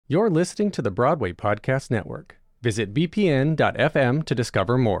You're listening to the Broadway Podcast Network. Visit bpn.fm to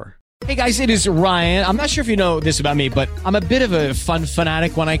discover more. Hey guys, it is Ryan. I'm not sure if you know this about me, but I'm a bit of a fun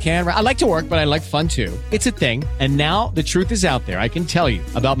fanatic when I can. I like to work, but I like fun too. It's a thing. And now the truth is out there. I can tell you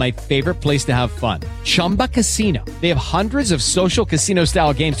about my favorite place to have fun. Chumba Casino. They have hundreds of social casino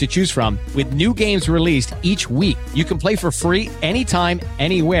style games to choose from with new games released each week. You can play for free anytime,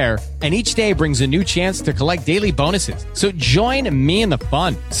 anywhere. And each day brings a new chance to collect daily bonuses. So join me in the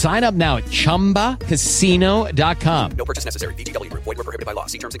fun. Sign up now at ChumbaCasino.com. No purchase necessary. VGW Group. Void where prohibited by law.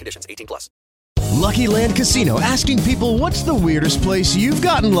 See terms and conditions. 18+. Lucky Land Casino, asking people, what's the weirdest place you've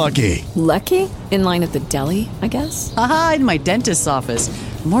gotten lucky? Lucky? In line at the deli, I guess? Aha, in my dentist's office.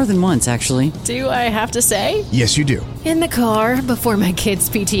 More than once, actually. Do I have to say? Yes, you do. In the car before my kids'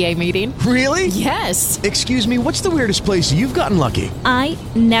 PTA meeting. Really? Yes. Excuse me, what's the weirdest place you've gotten lucky? I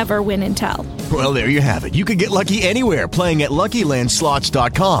never win and tell. Well, there you have it. You can get lucky anywhere, playing at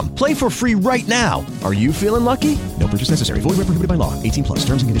LuckyLandSlots.com. Play for free right now. Are you feeling lucky? No purchase necessary. Void where prohibited by law. 18+.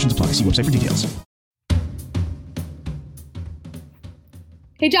 Terms and conditions apply. See website for details.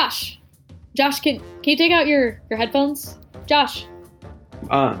 Hey, Josh. Josh, can you take out your headphones? Josh.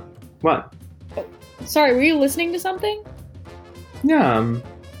 What? Oh, sorry, were you listening to something? Yeah,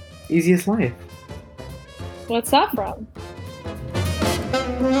 Easiest Life. What's that from?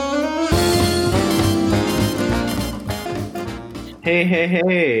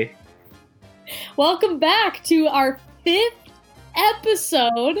 Hey. Welcome back to our 5th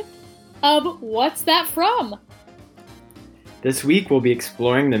episode of What's That From? This week we'll be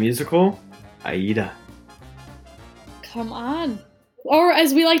exploring the musical Aida. Come on. Or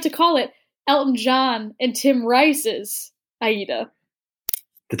as we like to call it, Elton John and Tim Rice's Aida.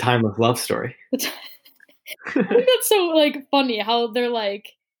 The timeless love story. I think that's so funny how they're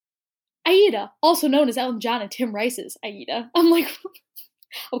like, Aida, also known as Elton John and Tim Rice's Aida. I'm like,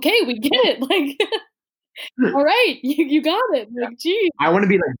 okay, we get it. All right, you got it. Geez. I want to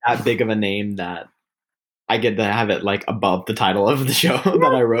be that big of a name that I get to have it above the title of the show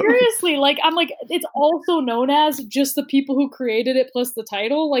that I wrote. Seriously, I'm it's also known as just the people who created it plus the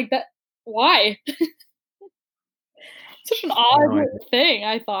title. That, why? Such an odd thing,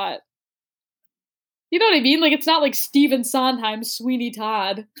 I thought. You know what I mean? It's not like Stephen Sondheim's Sweeney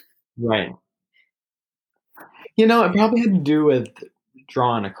Todd. Right. It probably had to do with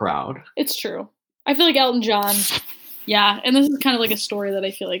drawing a crowd. It's true. I feel like Elton John, yeah, and this is kind of a story that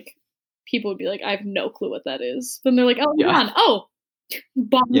I feel like people would be like, I have no clue what that is. Then they're like, Elton John,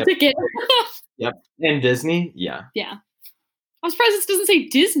 bought the ticket. Yep. And Disney, yeah. Yeah. I'm surprised this doesn't say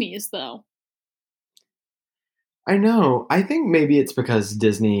Disney's, though. I know. I think maybe it's because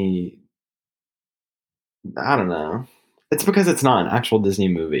Disney, I don't know. It's because it's not an actual Disney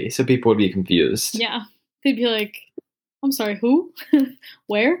movie, so people would be confused. Yeah. They'd be like, I'm sorry, who?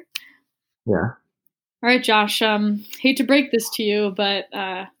 Where? Yeah. All right, Josh, hate to break this to you, but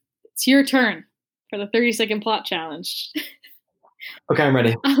it's your turn for the 30-second plot challenge. Okay, I'm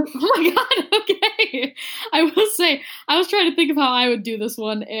ready. Oh my god, okay. I will say, I was trying to think of how I would do this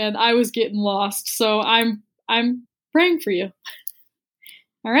one, and I was getting lost, so I'm praying for you.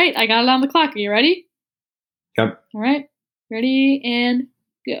 All right, I got it on the clock. Are you ready? Yep. All right, ready and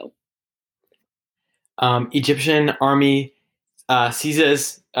go. Egyptian army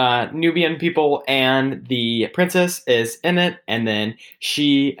seizes Nubian people, and the princess is in it, and then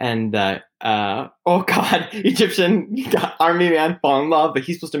she and the Egyptian army man fall in love, but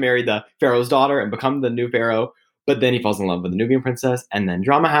he's supposed to marry the pharaoh's daughter and become the new pharaoh, but then he falls in love with the Nubian princess, and then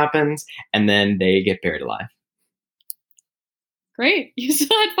drama happens, and then they get buried alive. Great. You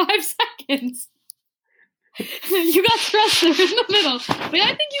still had 5 seconds. You got stressed there in the middle, but I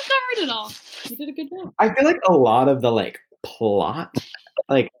think you covered it all. You did a good job. I feel like a lot of the plot,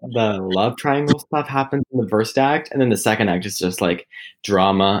 the love triangle stuff happens in the first act, and then the second act is just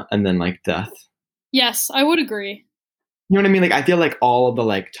drama and then death. Yes, I would agree. You know what I mean? I feel like all of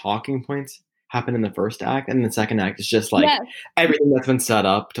the talking points happen in the first act, and the second act is just everything that's been set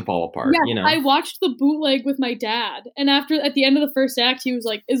up to fall apart. Yeah, I watched the bootleg with my dad, and at the end of the first act, he was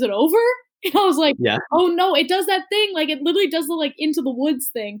like, "Is it over?" And I was like, yeah. Oh no, it does that thing. It literally does the Into the Woods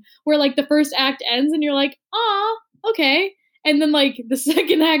thing where the first act ends and you're like, ah, okay. And then the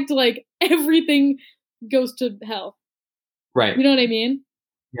second act, everything goes to hell. Right. You know what I mean?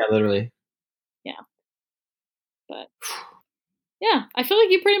 Yeah, literally. Yeah. But yeah, I feel like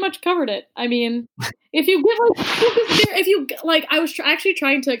you pretty much covered it. I mean, if you give I was actually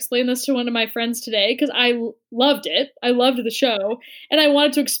trying to explain this to one of my friends today because I loved it. I loved the show, and I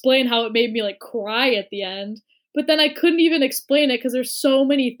wanted to explain how it made me cry at the end. But then I couldn't even explain it because there's so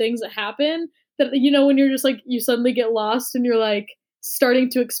many things that happen that when you're just you suddenly get lost and you're like, starting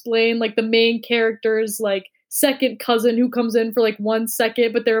to explain like the main character's like second cousin who comes in for like 1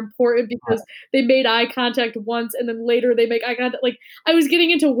 second, but they're important because they made eye contact once and then later they make eye contact. Like I was getting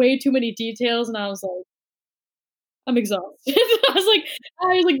into way too many details and I was like, I'm exhausted. I was like,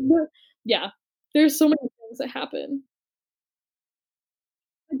 yeah, there's so many things that happen.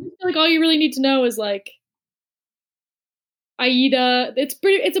 I just feel like all you really need to know is like Aida. It's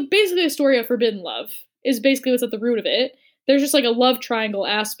basically a story of forbidden love. Is basically what's at the root of it. There's just like a love triangle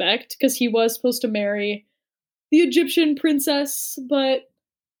aspect because he was supposed to marry the Egyptian princess, but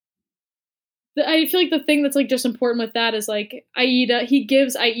I feel like the thing that's like just important with that is like Aida. He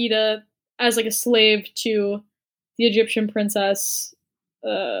gives Aida as like a slave to the Egyptian princess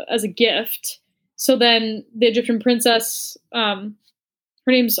as a gift. So then the Egyptian princess, her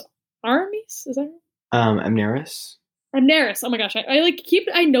name's Aramis, is that right? Amneris. Amneris. Oh my gosh,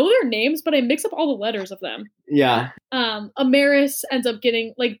 I know their names, but I mix up all the letters of them. Yeah. Amaris ends up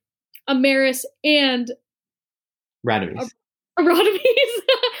getting like Amaris and Radames.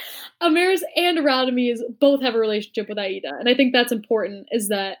 Amaris and Radames both have a relationship with Aida, and I think that's important. Is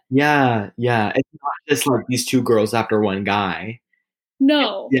that it's not just like these two girls after one guy.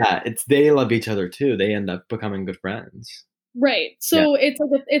 No. It's they love each other too. They end up becoming good friends. Right. So it's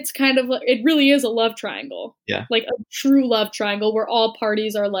like it's kind of like it really is a love triangle. Yeah. Like a true love triangle where all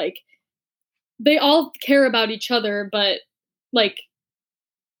parties are like they all care about each other, but like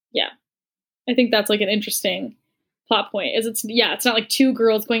I think that's like an interesting plot point. It's not like two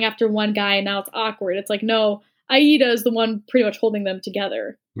girls going after one guy and now it's awkward. It's like no, Aida is the one pretty much holding them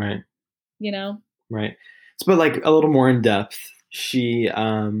together. Right. You know? Right. But like a little more in depth, she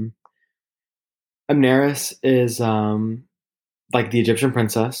Amneris is like the Egyptian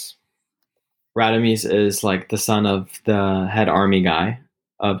princess. Radames is like the son of the head army guy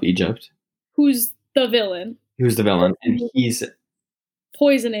of Egypt. Who's the villain. And he's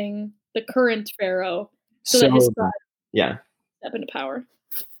poisoning the current pharaoh so that his son step into power.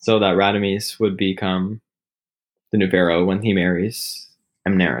 So that Radames would become the new pharaoh when he marries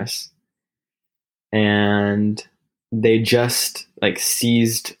Amneris. And they just like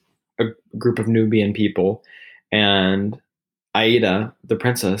seized a group of Nubian people, and Aida, the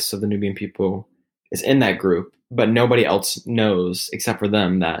princess of the Nubian people, is in that group, but nobody else knows except for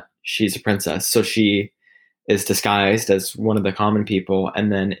them that she's a princess. So she is disguised as one of the common people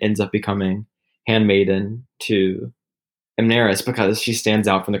and then ends up becoming handmaiden to Amneris because she stands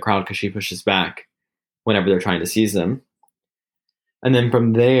out from the crowd because she pushes back whenever they're trying to seize them. And then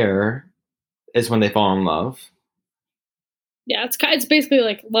from there is when they fall in love. Yeah, it's basically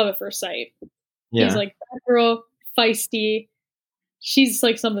like love at first sight. Yeah. He's like that girl, feisty. She's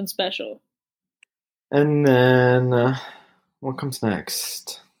like something special. And then what comes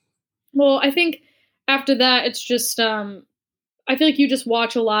next? Well, I think after that, it's just I feel like you just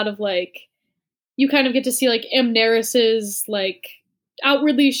watch a lot of like you kind of get to see like Amneris's like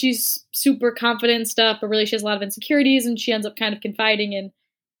outwardly she's super confident and stuff, but really she has a lot of insecurities, and she ends up kind of confiding in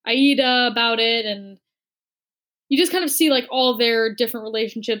Aida about it, and you just kind of see like all their different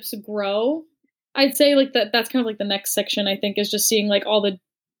relationships grow. I'd say like that's kind of like the next section, I think, is just seeing like all the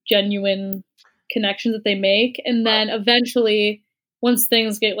genuine connections that they make. And then eventually once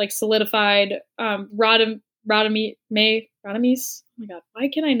things get like solidified, Radames, oh my God, why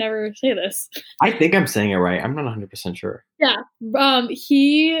can I never say this? I think I'm saying it right. I'm not 100% sure. Yeah.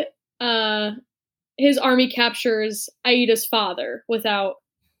 His army captures Aida's father without,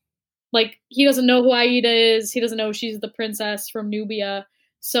 like, he doesn't know who Aida is. He doesn't know she's the princess from Nubia.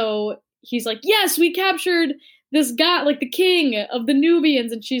 So he's like, yes, we captured this guy, like the king of the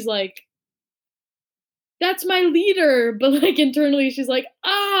Nubians. And she's like, that's my leader. But like internally, she's like,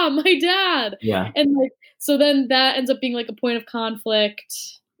 my dad. Yeah. And like, so then that ends up being like a point of conflict.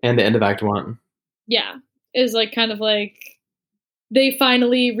 And the end of Act 1. Yeah. Is like kind of like they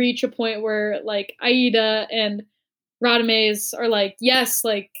finally reach a point where like Aida and Radames are like, yes,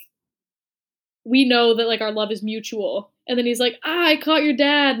 like we know that like our love is mutual. And then he's like, I caught your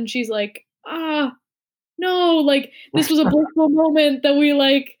dad. And she's like, no, like this was a blissful moment that we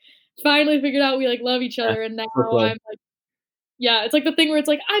like finally figured out we like love each other. And now I'm like, yeah, it's like the thing where it's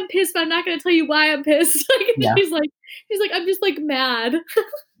like, I'm pissed, but I'm not going to tell you why I'm pissed. She's like, I'm just like mad.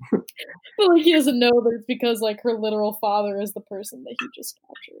 But like he doesn't know that it's because like her literal father is the person that he just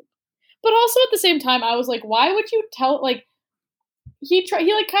captured. But also at the same time, I was like, why would you tell, like, he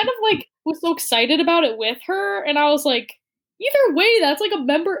like kind of like was so excited about it with her. And I was like, either way, that's like a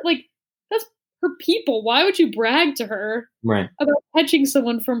member, like that's her people. Why would you brag to her about catching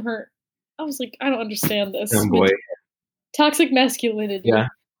someone from her? I was like, I don't understand this. Oh boy. Toxic masculinity. Yeah.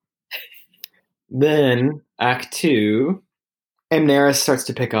 Then Act 2 Amneris starts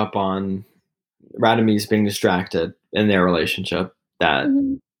to pick up on Radomir being distracted in their relationship, that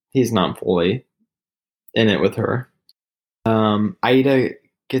he's not fully in it with her. Aida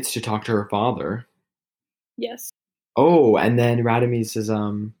gets to talk to her father. Yes. Oh, and then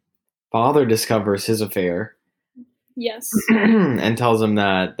Radomir's father discovers his affair. Yes. And tells him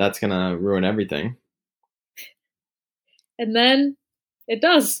that that's going to ruin everything. And then it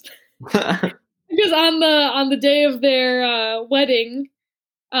does. Because on the day of their wedding,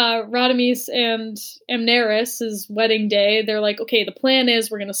 Radomis and Amneris' wedding day, they're like, okay, the plan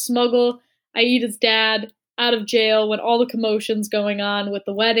is we're going to smuggle Aida's dad out of jail when all the commotion's going on with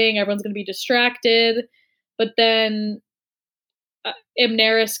the wedding. Everyone's going to be distracted. But then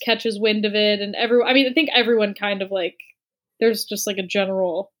Amneris catches wind of it, and I think everyone kind of like, there's just like a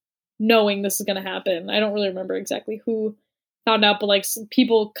general knowing this is going to happen. I don't really remember exactly who found out, but like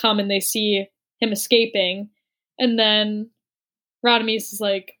people come and they see him escaping, and then Radomis is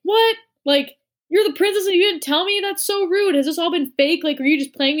like, what? Like, you're the princess and you didn't tell me? That's so rude. Has this all been fake? Like, were you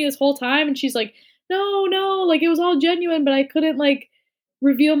just playing me this whole time? And she's like, no, like it was all genuine, but I couldn't like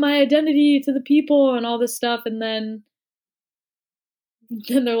reveal my identity to the people and all this stuff. And then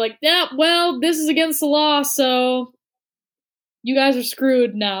they're like, yeah, well, this is against the law, so you guys are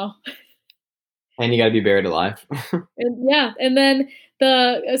screwed now. And you gotta be buried alive. and then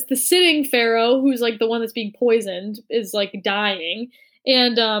the sitting pharaoh, who's like the one that's being poisoned, is like dying.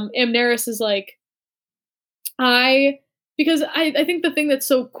 And Amneris is like, because I think the thing that's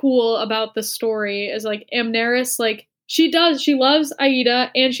so cool about the story is like Amneris, like she loves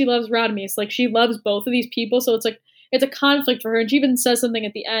Aida and she loves Radomis. Like she loves both of these people, so it's like it's a conflict for her. And she even says something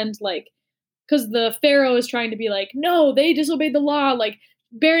at the end, like, because the pharaoh is trying to be like, no, they disobeyed the law, like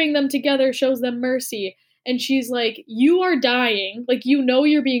burying them together shows them mercy. And she's like, you are dying, like, you know,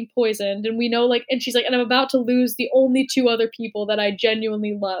 you're being poisoned, and we know, like, and she's like, and I'm about to lose the only two other people that I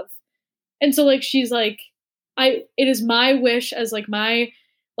genuinely love. And so like she's like, it is my wish as like my,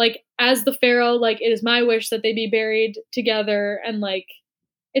 like, as the pharaoh, like, it is my wish that they be buried together. And like,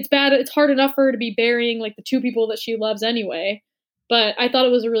 it's hard enough for her to be burying like the two people that she loves anyway. But I thought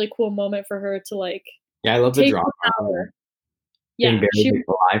it was a really cool moment for her to like, I love the drama. Yeah, being buried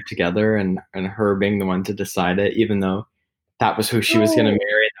alive together, and her being the one to decide it, even though that was who she was going to marry.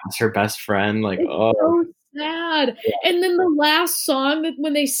 That was her best friend. Like, so sad. Yeah. And then the last song, that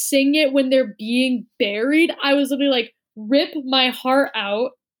when they sing it when they're being buried, I was literally like, rip my heart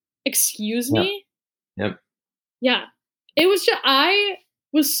out. Excuse me? Yep. Yeah. It was just, I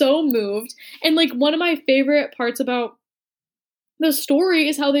was so moved. And like one of my favorite parts about the story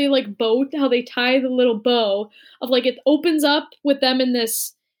is how they like how they tie the little bow of like, it opens up with them in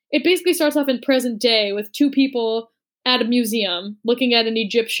this, it basically starts off in present day with two people at a museum looking at an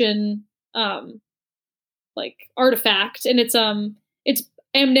Egyptian like artifact, and it's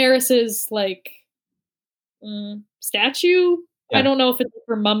Amneris's like statue. Yeah. I don't know if it's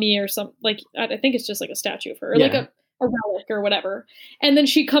her mummy or something, like I think it's just like a statue of her, or like a relic or whatever. And then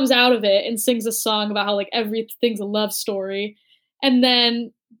she comes out of it and sings a song about how like everything's a love story. And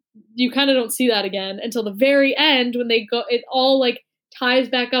then you kind of don't see that again until the very end when they go, it all like ties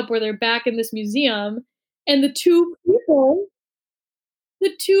back up where they're back in this museum, and the two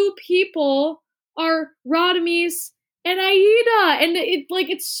people are Radomis and Aida. And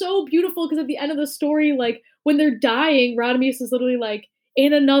it's so beautiful because at the end of the story, like when they're dying, Radomis is literally like,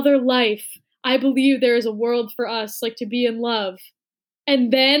 in another life, I believe there is a world for us, like, to be in love.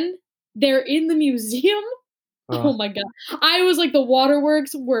 And then they're in the museum. Oh my God. I was like, the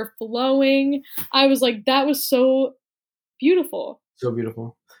waterworks were flowing. I was like, that was so beautiful. So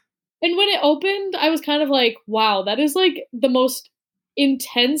beautiful. And when it opened, I was kind of like, wow, that is like the most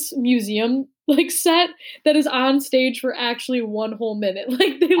intense museum like set that is on stage for actually 1 whole minute.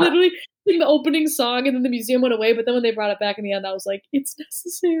 Like they literally sing the opening song and then the museum went away, but then when they brought it back in the end, I was like, it's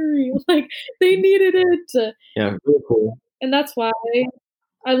necessary. Like they needed it. Yeah, really cool. And that's why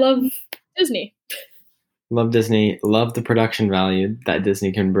I love Disney. Love Disney. Love the production value that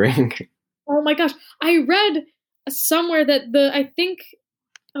Disney can bring. Oh my gosh. I read somewhere that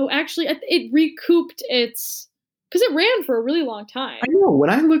it recouped its, because it ran for a really long time. I know. When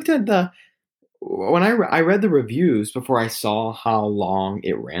I looked at I read the reviews before I saw how long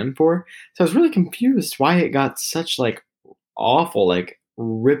it ran for, so I was really confused why it got such like awful, like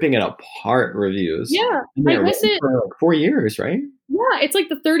ripping it apart reviews. Yeah, I guess it for like 4 years, right? Yeah, it's like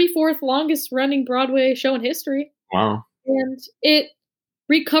the 34th longest running Broadway show in history. Wow. And it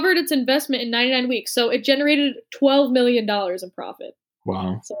recovered its investment in 99 weeks, so it generated $12 million in profit.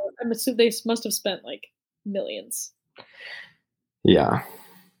 Wow. So I'm assuming they must have spent like millions. Yeah.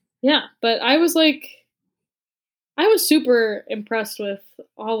 Yeah, but I was like, I was super impressed with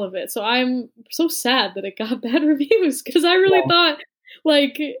all of it. So I'm so sad that it got bad reviews because I really thought,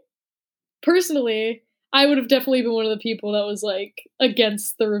 like, personally, I would have definitely been one of the people that was like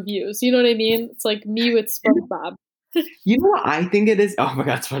against the reviews. You know what I mean? It's like me with SpongeBob. You know what I think it is? Oh my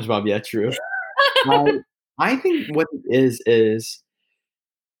god, SpongeBob, yeah, true. I think what it is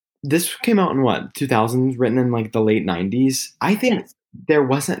this came out in what, 2000s, written in like the late 90s. I think there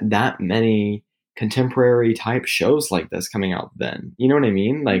wasn't that many contemporary type shows like this coming out then. You know what I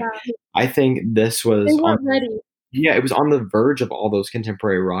mean? Like, I think this was they weren't ready. Yeah, it was on the verge of all those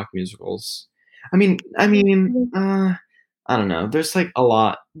contemporary rock musicals. I don't know. There's like a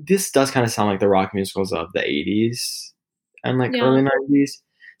lot. This does kind of sound like the rock musicals of the 80s and like early 90s.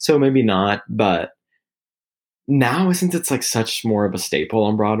 So maybe not, but now, since it's like such more of a staple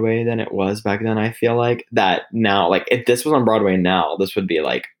on Broadway than it was back then, I feel like that now, like if this was on Broadway now, this would be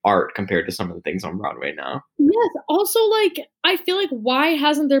like art compared to some of the things on Broadway now. Yes. Also, like, I feel like why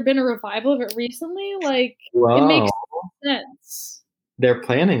hasn't there been a revival of it recently? Like, it makes sense. They're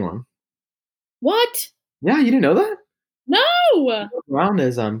planning one. What? Yeah, you didn't know that? No! Brown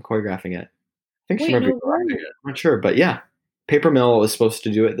is choreographing it. I think she might be choreographing it. I'm not sure, but yeah. Paper Mill was supposed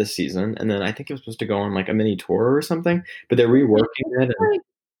to do it this season, and then I think it was supposed to go on like a mini tour or something, but they're reworking it. And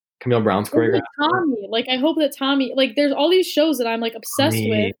Camille Brown's choreographed. Tommy, like I hope that Tommy, like there's all these shows that I'm like obsessed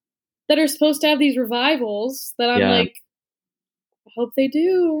with that are supposed to have these revivals that I'm like, I hope they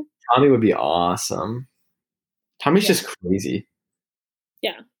do. Tommy would be awesome. Tommy's just crazy.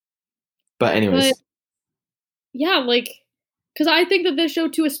 Yeah. But anyways. Like, because I think that this show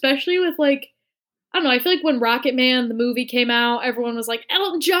too, especially with like, I don't know, I feel like when Rocket Man, the movie came out, everyone was like,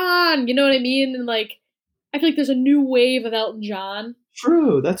 Elton John, you know what I mean? And like, I feel like there's a new wave of Elton John.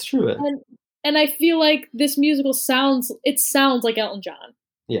 True, that's true. And I feel like this musical sounds like Elton John.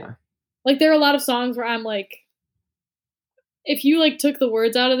 Yeah. Like there are a lot of songs where I'm like, if you like took the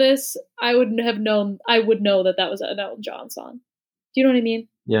words out of this, I would know that was an Elton John song. Do you know what I mean?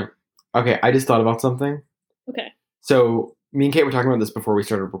 Yeah. Okay, I just thought about something. Okay. So me and Kate were talking about this before we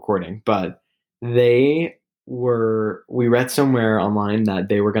started recording, but we read somewhere online that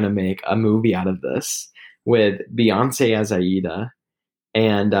they were going to make a movie out of this with Beyonce as Aida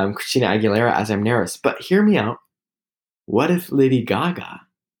and Christina Aguilera as Amneris. But hear me out. What if Lady Gaga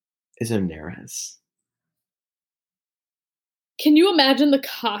is Amneris? Can you imagine the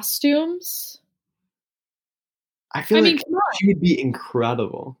costumes? I feel like she would be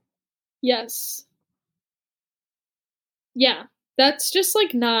incredible. Yes. Yeah. That's just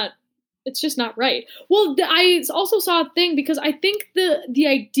like not... It's just not right. Well, I also saw a thing because I think the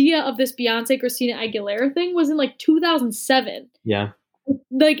idea of this Beyonce Christina Aguilera thing was in like 2007. Yeah.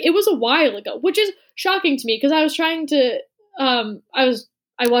 Like it was a while ago, which is shocking to me because I was trying to I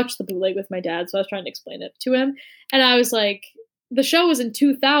watched the bootleg with my dad, so I was trying to explain it to him, and I was like, the show was in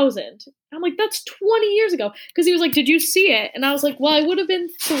 2000. I'm like, that's 20 years ago, because he was like, did you see it? And I was like, well, I would have been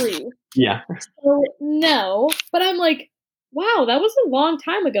 3. Yeah. So no, but I'm like, wow, that was a long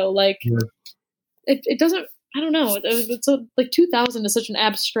time ago. Like, it doesn't, I don't know. It's like 2000 is such an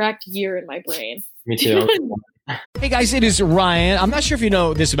abstract year in my brain. Me too. Hey guys, it is Ryan. I'm not sure if you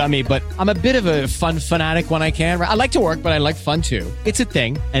know this about me, but I'm a bit of a fun fanatic when I can. I like to work, but I like fun too. It's a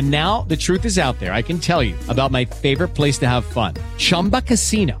thing. And now the truth is out there. I can tell you about my favorite place to have fun. Chumba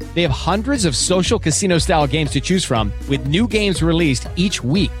Casino. They have hundreds of social casino style games to choose from with new games released each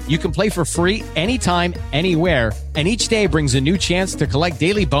week. You can play for free anytime, anywhere. And each day brings a new chance to collect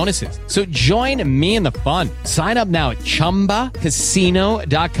daily bonuses. So join me in the fun. Sign up now at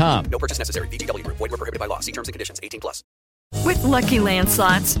ChumbaCasino.com. No purchase necessary. VGW. Void where prohibited by law. See terms and conditions. 18+. With Lucky Land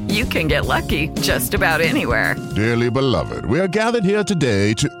Slots, you can get lucky just about anywhere. Dearly beloved, we are gathered here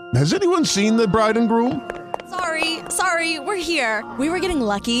today to... Has anyone seen the bride and groom? Sorry, we're here. We were getting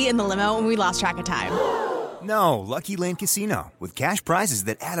lucky in the limo and we lost track of time. No, Lucky Land Casino, with cash prizes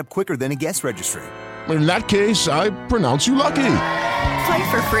that add up quicker than a guest registry. In that case, I pronounce you lucky.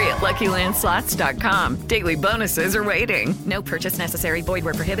 Play for free at LuckyLandSlots.com. Daily bonuses are waiting. No purchase necessary. Void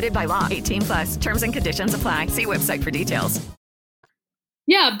where prohibited by law. 18+. Terms and conditions apply. See website for details.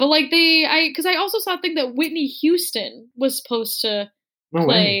 Yeah, but like because I also saw a thing that Whitney Houston was supposed to play.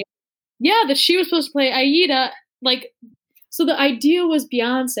 Way. Yeah, that she was supposed to play Aida. Like, so the idea was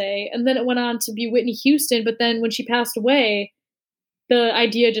Beyonce, and then it went on to be Whitney Houston. But then when she passed away, the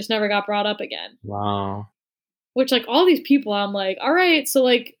idea just never got brought up again. Wow. Which, like, all these people, I'm like, all right, so,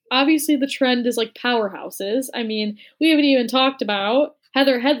 like, obviously the trend is, like, powerhouses. I mean, we haven't even talked about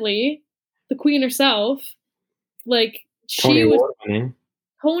Heather Headley, the queen herself. Like, she was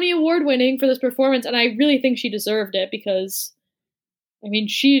Tony Award winning for this performance, and I really think she deserved it because, I mean,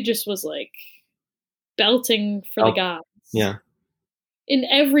 she just was, like, belting for the gods. Yeah. In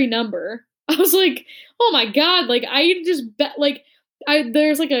every number. I was like, oh my God, like I just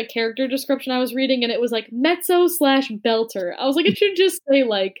there's like a character description I was reading and it was like mezzo/belter. I was like, it should just say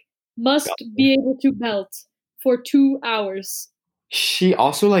like must be able to belt for 2 hours. She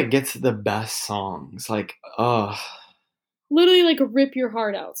also like gets the best songs. Like, literally like rip your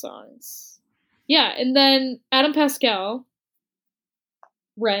heart out songs. Yeah, and then Adam Pascal,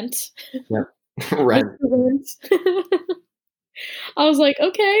 Rent. Yep. Rent. I was like,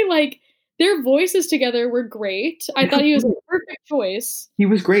 okay, like their voices together were great. I thought he was a perfect choice. He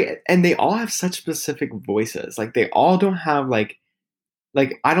was great, and they all have such specific voices. Like they all don't have like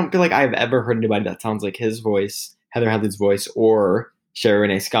I don't feel like I've ever heard anybody that sounds like his voice, Heather Headley's voice, or Sherry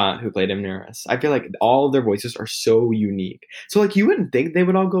Renee Scott, who played Amneris. I feel like all of their voices are so unique. So like you wouldn't think they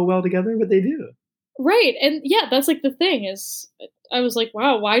would all go well together, but they do. Right, and yeah, that's like the thing is, I was like,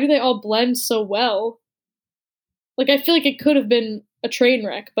 wow, why do they all blend so well? Like I feel like it could have been a train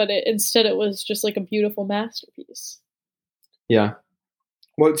wreck, but instead it was just like a beautiful masterpiece. Yeah.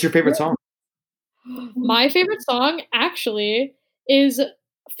 What's your favorite song? My favorite song actually is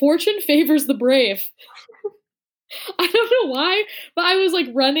Fortune Favors the Brave. I don't know why, but I was like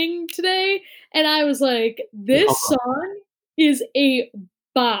running today and I was like, this song is a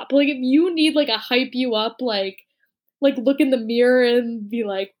bop. Like if you need like a hype you up, like look in the mirror and be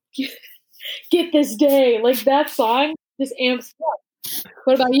like, get this day. Like that song just amps up.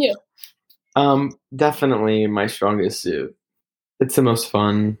 What about you? Definitely My Strongest Suit. It's the most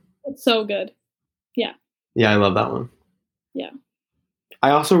fun. It's so good. Yeah. Yeah, I love that one. Yeah.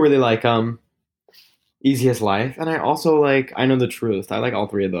 I also really like Easy as Life, and I also like I Know the Truth. I like all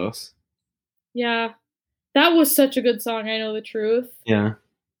three of those. Yeah. That was such a good song, I Know the Truth. Yeah.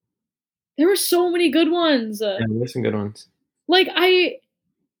 There were so many good ones. Yeah, there's some good ones. Like I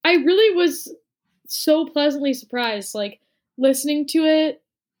really was so pleasantly surprised. Like listening to it,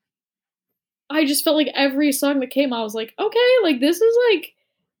 I just felt like every song that came, I was like, okay, like this is like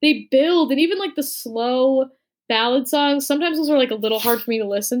they build, and even like the slow ballad songs, sometimes those are like a little hard for me to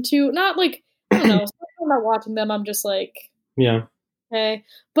listen to. Not like, I don't know, sometimes when I'm not watching them, I'm just like, yeah, okay.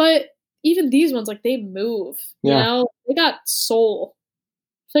 But even these ones, like they move, you know, they got soul.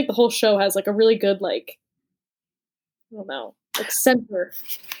 I feel like the whole show has like a really good, like, I don't know, like center.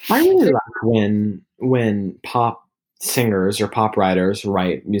 I really like when pop singers or pop writers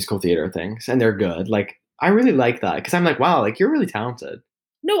write musical theater things and they're good. Like I really like that because I'm like, wow, like you're really talented.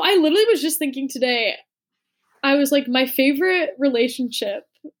 No, I literally was just thinking today, I was like, my favorite relationship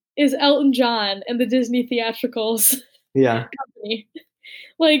is Elton John and the Disney Theatricals company.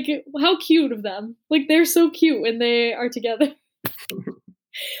 Like, how cute of them. Like, they're so cute when they are together.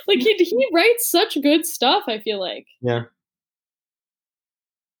 Like, he writes such good stuff, I feel like. Yeah.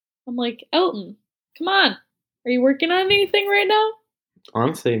 I'm like, Elton, come on. Are you working on anything right now?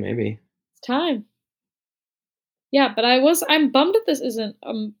 Honestly, maybe. It's time. Yeah, but I'm bummed that this isn't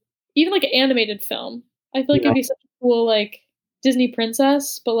even like an animated film. I feel like it'd be such a cool like Disney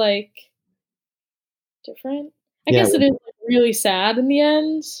princess, but like different. I guess it is like, really sad in the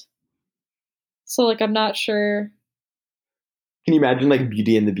end. So like I'm not sure. Can you imagine like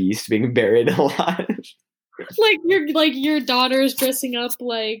Beauty and the Beast being buried alive? Like your daughter's dressing up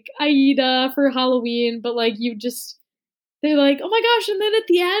like Aida for Halloween, but like they're like, oh my gosh, and then at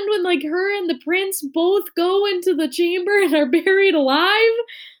the end when like her and the prince both go into the chamber and are buried alive.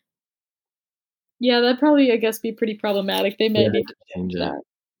 Yeah, that'd probably, I guess, be pretty problematic. They may need to change that.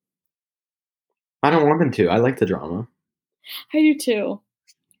 I don't want them to. I like the drama. I do too.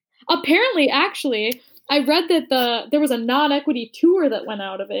 Apparently, actually, I read that there was a non-equity tour that went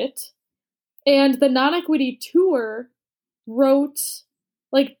out of it. And the non-equity tour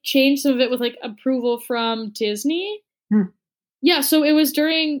changed some of it with like approval from Disney. Yeah, so it was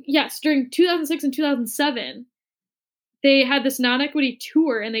during 2006 and 2007, they had this non-equity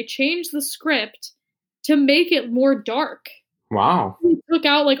tour and they changed the script to make it more dark. Wow. They took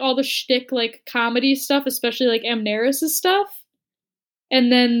out like all the shtick like comedy stuff, especially like Amneris' stuff.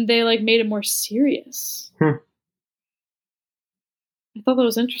 And then they like made it more serious. I thought that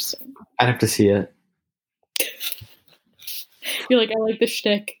was interesting. I'd have to see it. You're like, I like the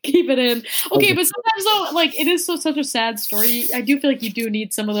shtick. Keep it in. Okay, but sometimes though, like it is such a sad story. I do feel like you do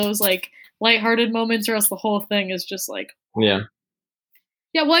need some of those like lighthearted moments, or else the whole thing is just like yeah.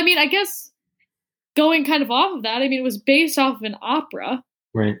 Well, I mean, I guess going kind of off of that, I mean, it was based off of an opera,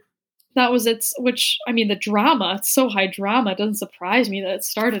 right? That was which I mean, the drama. It's so high drama. It doesn't surprise me that it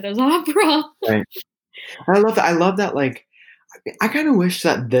started as opera. Right. I love that. I love that. Like, I kind of wish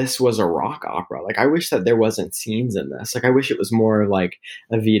that this was a rock opera. Like, I wish that there wasn't scenes in this. Like, I wish it was more like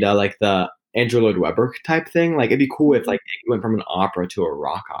Evita, like the Andrew Lloyd Webber type thing. Like it'd be cool if like it went from an opera to a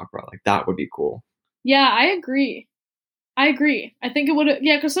rock opera. Like that would be cool. Yeah, I agree. I think it would.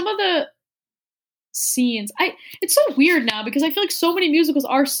 Yeah, because some of the scenes, it's so weird now because I feel like so many musicals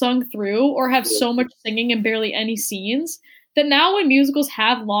are sung through or have so much singing and barely any scenes that now when musicals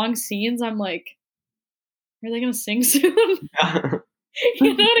have long scenes, I'm like, are they gonna sing soon?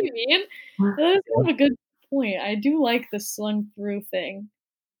 You know what I mean? That's kind of a good point. I do like the sung through thing.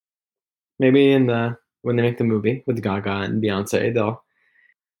 Maybe when they make the movie with Gaga and Beyonce,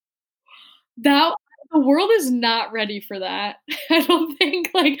 the world is not ready for that. I don't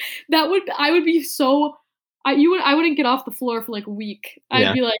think like I would be so I wouldn't get off the floor for like a week.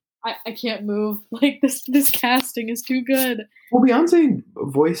 I'd be like, I can't move. Like this casting is too good. Well, Beyonce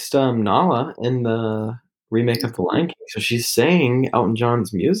voiced Nala in the remake of The Lion King, so she's sang Elton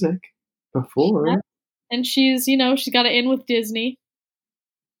John's music before. Yeah. And she's got it in with Disney.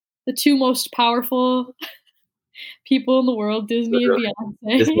 The two most powerful people in the world, Disney and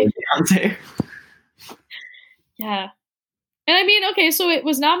Beyonce. Disney and Beyonce. Yeah. And I mean, okay, so it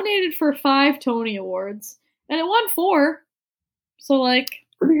was nominated for 5 Tony Awards, and it won 4. So, like...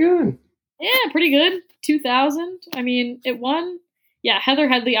 Pretty good. Yeah, pretty good. 2000. I mean, it won... Yeah, Heather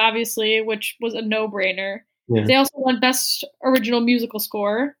Headley, obviously, which was a no-brainer. Yeah. They also won Best Original Musical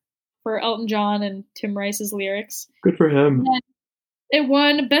Score for Elton John and Tim Rice's lyrics. Good for him. And it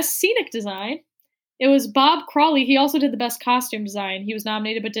won Best Scenic Design. It was Bob Crawley. He also did the Best Costume Design. He was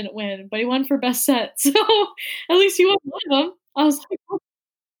nominated but didn't win. But he won for Best Set. So at least he won one of them. I was like,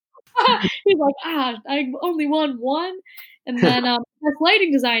 he's like, I only won one. And then Best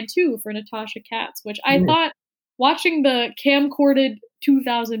Lighting Design, too, for Natasha Katz, which I thought, watching the camcorded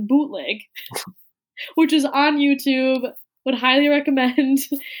 2000 bootleg, which is on YouTube, would highly recommend.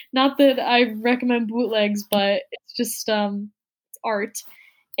 Not that I recommend bootlegs, but it's just it's art.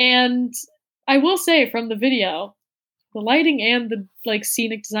 And I will say from the video, the lighting and the like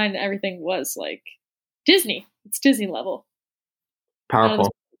scenic design and everything was like Disney. It's Disney level.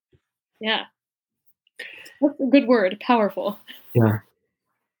 Powerful. Yeah. That's a good word. Powerful. Yeah.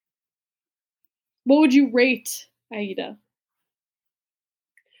 What would you rate Aida?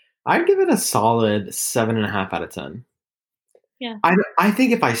 I'd give it a solid 7.5 out of 10. Yeah. I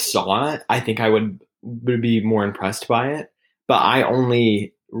think if I saw it, I think I would be more impressed by it. But I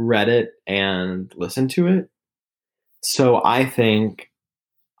only read it and listened to it. So I think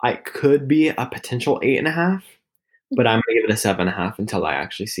I could be a potential 8.5, but I'm gonna give it a 7.5 until I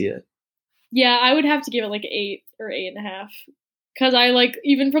actually see it. Yeah, I would have to give it like 8 or 8.5. Because I like,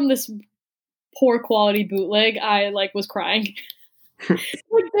 even from this poor quality bootleg, I like was crying.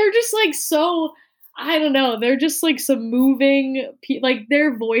 Like they're just like so, I don't know, they're just like some moving, like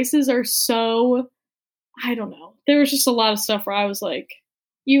their voices are so, I don't know. There was just a lot of stuff where I was like,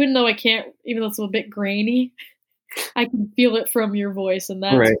 even though it's a bit grainy, I can feel it from your voice, and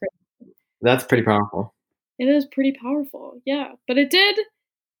that's right. That's pretty powerful. It is pretty powerful, yeah. But it did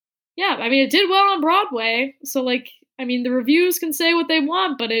well on Broadway. So like, I mean, the reviews can say what they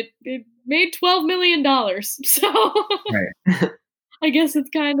want, but it made $12 million. So right. I guess it's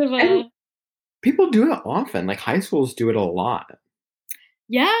kind of a... People do it often. Like high schools do it a lot.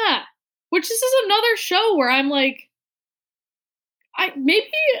 Yeah. Which this is another show where I'm like, I feel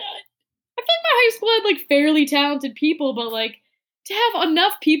like my high school had like fairly talented people, but like to have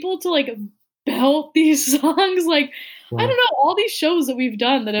enough people to like belt these songs, like I don't know, all these shows that we've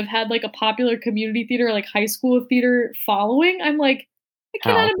done that have had like a popular community theater, like high school theater following, I'm like, I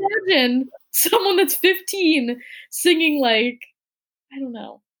cannot imagine someone that's 15 singing like, I don't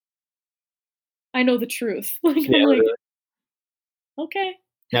know, I Know the Truth. Like, I'm like, really. Okay.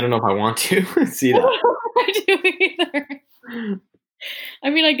 I don't know if I want to see that. I do either. I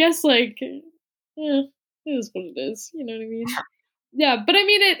mean, I guess like, it is what it is. You know what I mean? Yeah, but I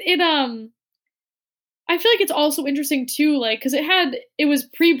mean, it I feel like it's also interesting too, like, because it was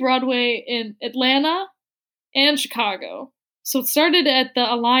pre-Broadway in Atlanta and Chicago. So it started at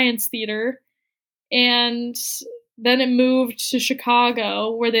the Alliance Theater, and then it moved to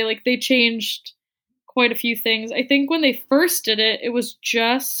Chicago, where they changed quite a few things. I think when they first did it, it was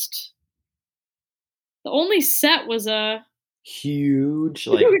just the only set was a huge,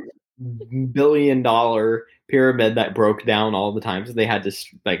 like $1 billion pyramid that broke down all the time, so they had to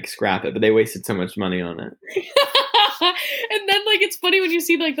like scrap it, but they wasted so much money on it. And then like it's funny when you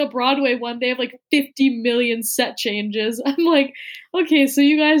see like the Broadway one, they have like 50 million set changes. I'm like, okay, so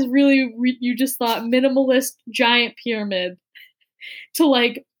you guys really you just thought minimalist giant pyramid to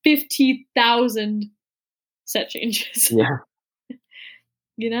like 50,000 set changes. Yeah.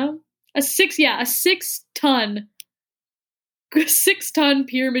 You know? A 6-ton 6-ton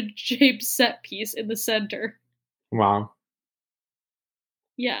pyramid-shaped set piece in the center. Wow.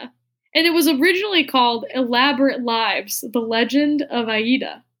 Yeah. And it was originally called Elaborate Lives, The Legend of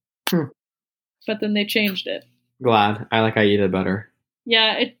Aida. But then they changed it. Glad. I like Aida better.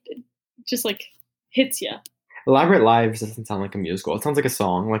 Yeah, it just like hits you. Elaborate Lives doesn't sound like a musical. It sounds like a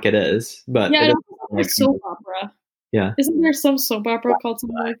song, like it is. But yeah, it sounds like a soap opera. Yeah. Isn't there some soap opera called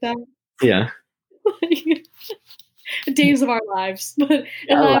something like that? Yeah. Days of Our Lives. But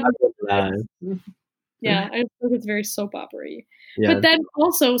Elaborate Lives. Yeah, I think it's very soap opera-y. Yeah. But then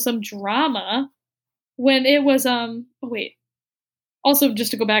also some drama when it was also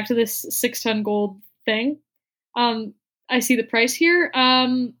just to go back to this 6-ton gold thing. I see the price here.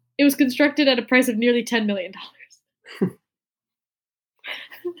 It was constructed at a price of nearly $10 million.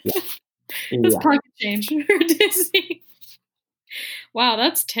 That's pocket change for Disney. Wow,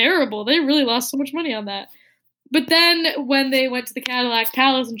 that's terrible. They really lost so much money on that. But then when they went to the Cadillac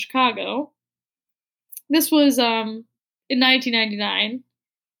Palace in Chicago, this was in 1999.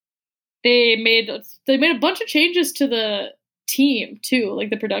 They made a bunch of changes to the team too, like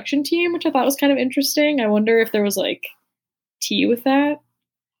the production team, which I thought was kind of interesting. I wonder if there was like tea with that,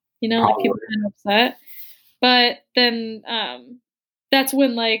 like people were kind of upset. But then that's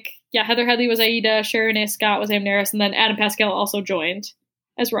when Heather Headley was Aida, Sharon A. Scott was Amneris, and then Adam Pascal also joined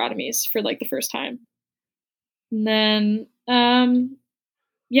as Radames for like the first time. And then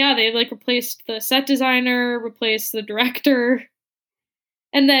they replaced the set designer, replaced the director,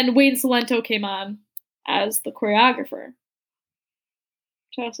 and then Wayne Cilento came on as the choreographer, which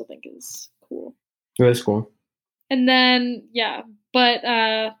I also think is cool. It is cool. And then, but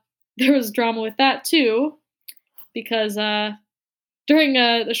there was drama with that too, because during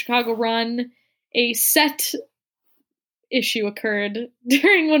the Chicago run, a set issue occurred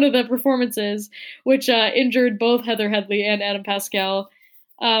during one of the performances, which injured both Heather Headley and Adam Pascal.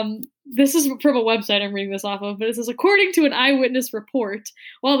 This is from a website I'm reading this off of, but it says, according to an eyewitness report,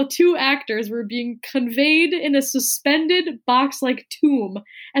 while the two actors were being conveyed in a suspended box-like tomb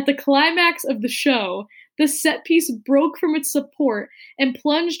at the climax of the show, the set piece broke from its support and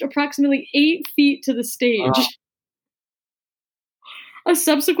plunged approximately 8 feet to the stage. A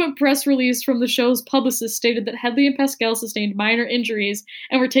subsequent press release from the show's publicist stated that Headley and Pascal sustained minor injuries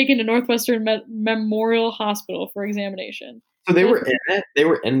and were taken to Northwestern Memorial Hospital for examination. So they were in it? They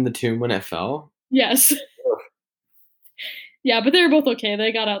were in the tomb when it fell? Yes. Yeah, but they were both okay.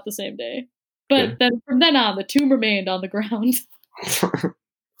 They got out the same day. But then from then on, the tomb remained on the ground.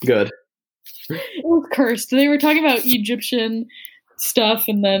 Good. It was cursed. They were talking about Egyptian stuff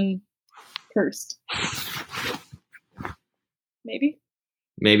and then cursed. Maybe.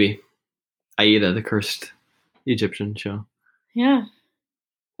 Aida, the cursed Egyptian show. Yeah.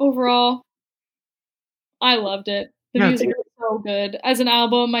 Overall, I loved it. The music is so good. As an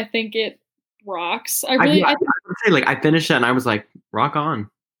album, I think it rocks. I would say, I finished it and I was like, rock on.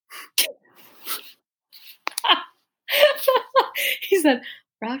 He said,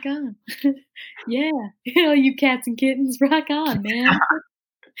 rock on. Yeah. You cats and kittens, rock on, man.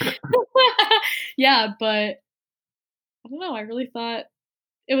 Yeah, but I don't know. I really thought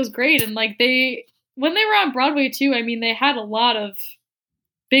it was great. And when they were on Broadway too, I mean, they had a lot of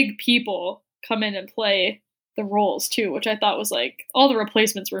big people come in and play the roles too, which I thought was all the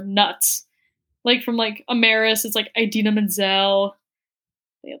replacements were nuts. From Amaris, it's Idina Menzel.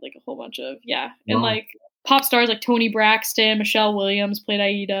 They had a whole bunch of and pop stars like Toni Braxton, Michelle Williams played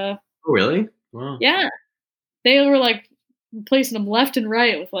Aida. Oh, really? Wow. Yeah, they were replacing them left and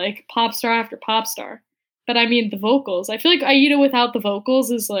right with pop star after pop star. But I mean, the vocals. I feel like Aida without the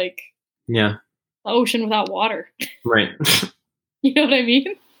vocals is the ocean without water. Right. You know what I mean?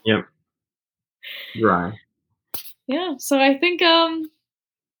 Yep. Right. Yeah. So I think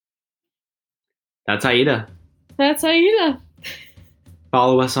that's Aida. That's Aida.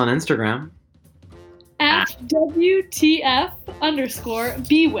 Follow us on Instagram. At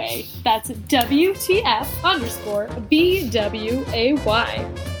WTF_BWay. That's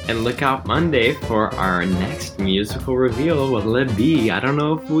WTF_BWAY. And look out Monday for our next musical reveal. What'll it be? I don't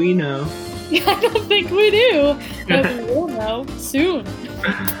know if we know. I don't think we do. But we will know soon.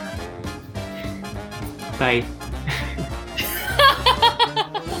 Bye.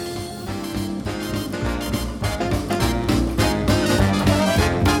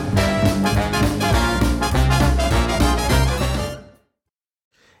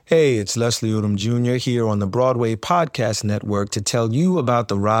 Hey, it's Leslie Odom Jr. here on the Broadway Podcast Network to tell you about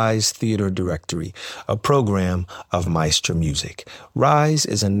the Rise Theater Directory, a program of Maestro Music. Rise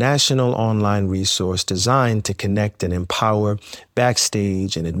is a national online resource designed to connect and empower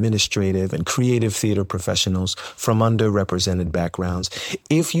backstage and administrative and creative theater professionals from underrepresented backgrounds.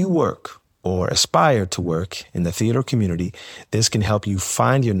 If you work or aspire to work in the theater community, this can help you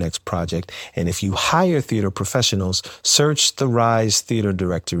find your next project. And if you hire theater professionals, search the Rise Theater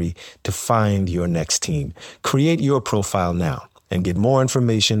Directory to find your next team. Create your profile now and get more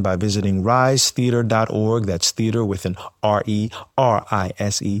information by visiting risetheater.org. That's theater with an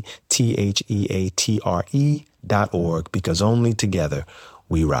RERISETHEATRE.org, because only together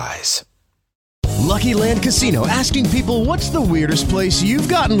we rise. Lucky Land Casino, asking people, what's the weirdest place you've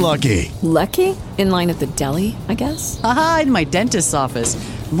gotten lucky? Lucky? In line at the deli, I guess? Aha, in my dentist's office.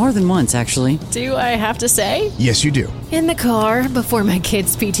 More than once, actually. Do I have to say? Yes, you do. In the car before my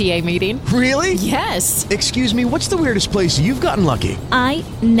kids' PTA meeting. Really? Yes. Excuse me, what's the weirdest place you've gotten lucky? I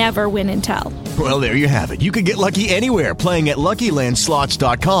never win and tell. Well, there you have it. You can get lucky anywhere, playing at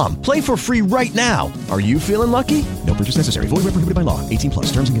LuckyLandSlots.com. Play for free right now. Are you feeling lucky? No purchase necessary. Void where prohibited by law. 18+.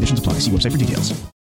 Terms and conditions apply. See website for details.